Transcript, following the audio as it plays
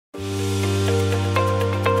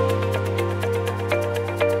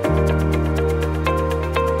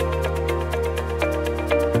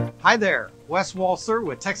Hi there, Wes Walser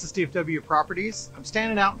with Texas DFW Properties. I'm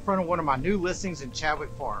standing out in front of one of my new listings in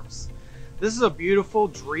Chadwick Farms. This is a beautiful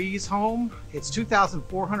Drees home. It's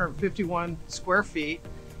 2,451 square feet.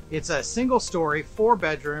 It's a single story,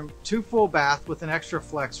 4-bedroom, 2 full bath with an extra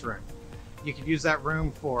flex room. You could use that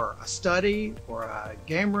room for a study or a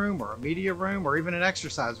game room or a media room or even an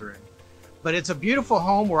exercise room. But it's a beautiful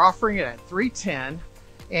home. We're offering it at $310.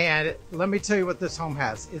 And let me tell you what this home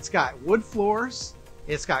has. It's got wood floors.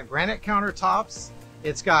 It's got granite countertops.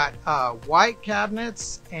 It's got white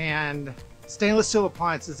cabinets and stainless steel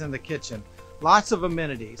appliances in the kitchen. Lots of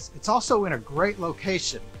amenities. It's also in a great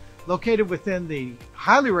location. Located within the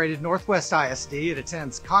highly rated Northwest ISD, it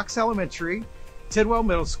attends Cox Elementary, Tidwell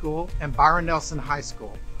Middle School, and Byron Nelson High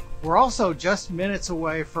School. We're also just minutes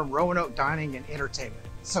away from Roanoke Dining and Entertainment.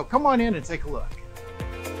 So come on in and take a look.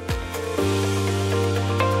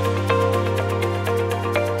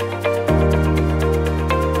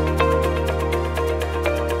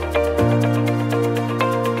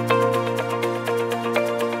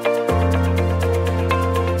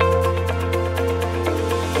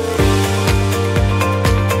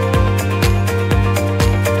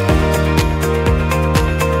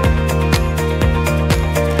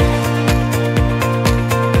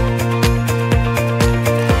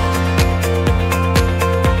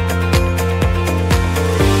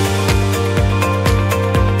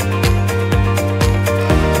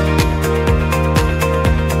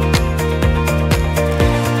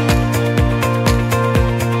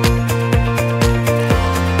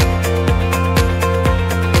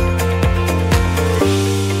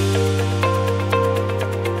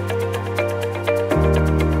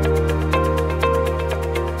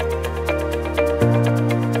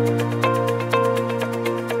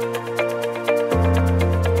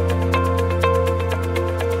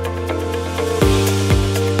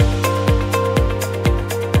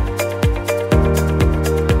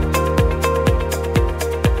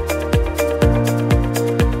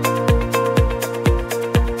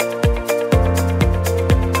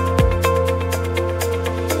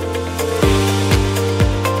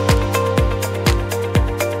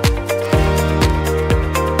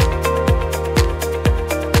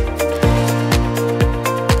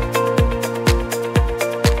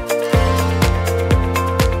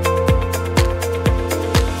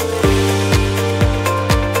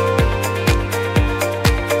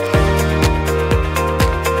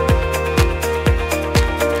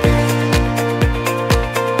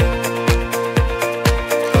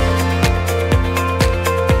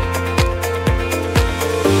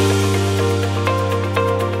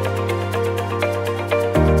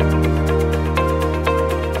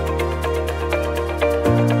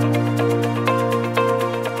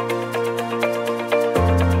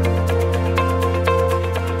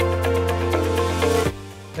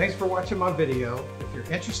 Thanks for watching my video. If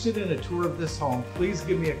you're interested in a tour of this home, please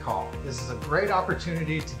give me a call. This is a great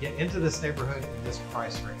opportunity to get into this neighborhood in this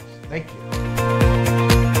price range. Thank you.